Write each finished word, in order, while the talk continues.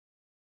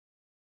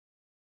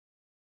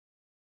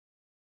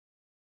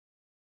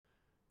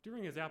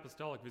During his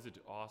apostolic visit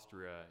to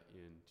Austria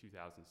in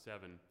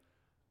 2007,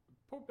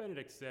 Pope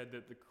Benedict said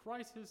that the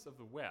crisis of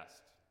the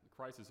West, the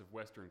crisis of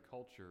Western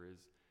culture,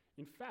 is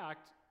in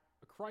fact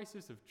a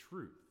crisis of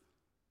truth.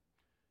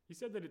 He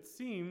said that it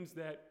seems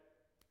that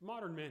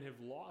modern men have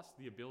lost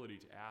the ability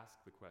to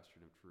ask the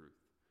question of truth,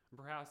 and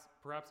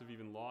perhaps have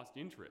even lost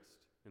interest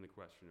in the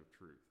question of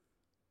truth.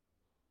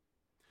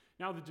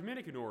 Now, the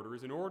Dominican order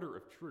is an order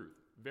of truth.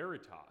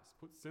 Veritas,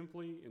 put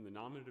simply in the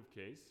nominative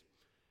case,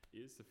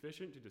 is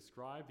sufficient to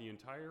describe the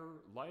entire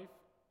life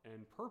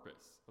and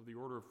purpose of the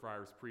order of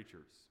friars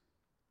preachers.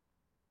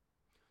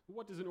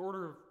 What does an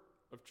order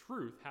of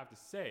truth have to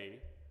say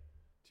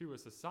to a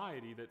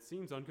society that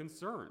seems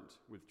unconcerned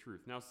with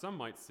truth? Now, some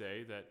might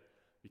say that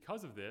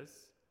because of this,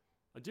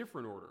 a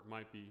different order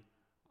might be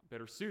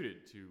better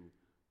suited to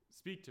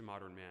speak to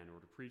modern men or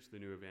to preach the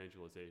new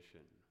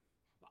evangelization.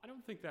 I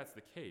don't think that's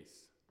the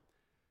case,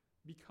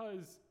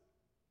 because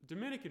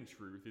Dominican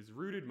truth is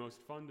rooted most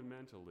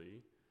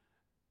fundamentally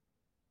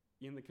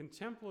in the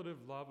contemplative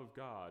love of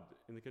God,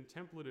 in the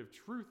contemplative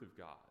truth of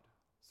God,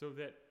 so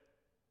that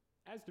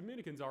as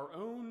Dominicans, our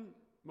own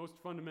most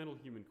fundamental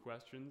human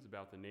questions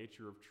about the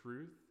nature of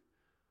truth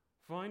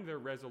find their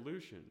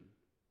resolution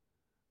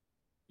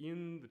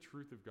in the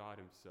truth of God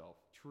himself,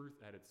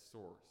 truth at its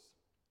source.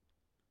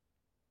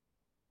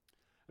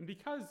 And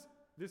because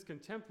this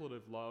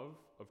contemplative love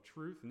of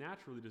truth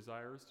naturally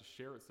desires to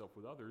share itself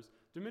with others,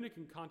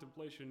 Dominican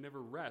contemplation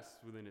never rests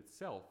within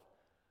itself.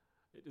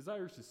 It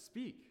desires to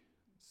speak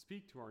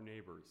to our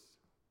neighbors.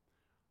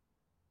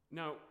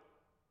 Now,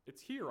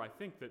 it's here, I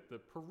think, that the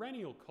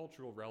perennial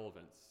cultural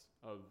relevance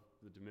of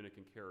the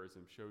Dominican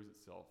charism shows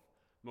itself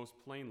most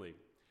plainly.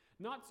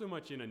 Not so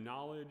much in a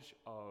knowledge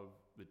of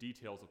the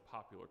details of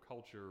popular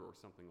culture or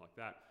something like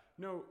that.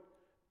 No,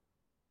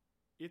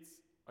 it's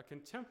a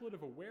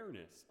contemplative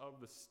awareness of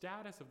the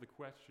status of the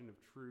question of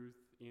truth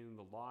in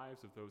the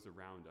lives of those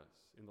around us,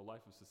 in the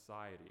life of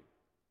society.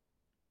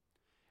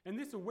 And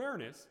this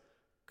awareness,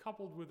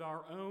 coupled with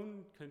our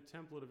own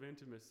contemplative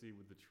intimacy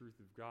with the truth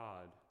of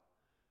God,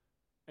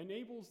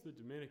 enables the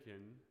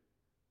Dominican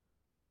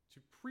to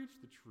preach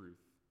the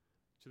truth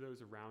to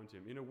those around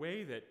him in a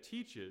way that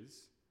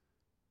teaches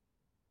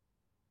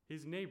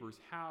his neighbors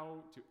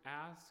how to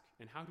ask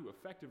and how to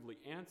effectively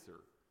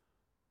answer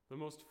the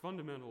most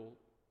fundamental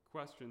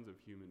questions of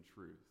human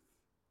truth,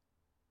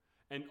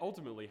 and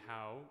ultimately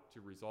how to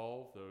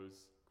resolve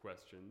those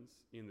questions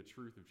in the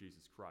truth of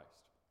Jesus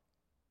Christ.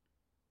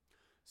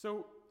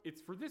 So it's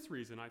for this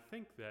reason, I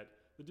think, that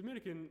the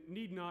Dominican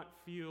need not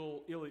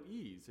feel ill at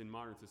ease in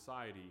modern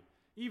society,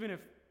 even if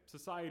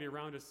society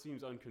around us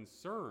seems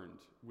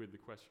unconcerned with the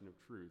question of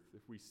truth.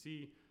 If we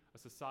see a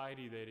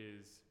society that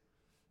is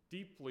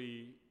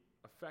deeply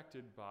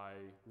affected by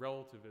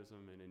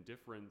relativism and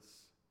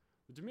indifference,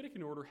 the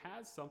Dominican order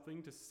has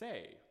something to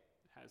say.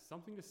 It has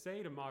something to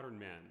say to modern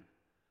men.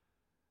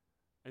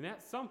 And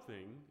that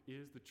something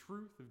is the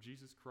truth of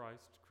Jesus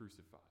Christ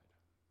crucified.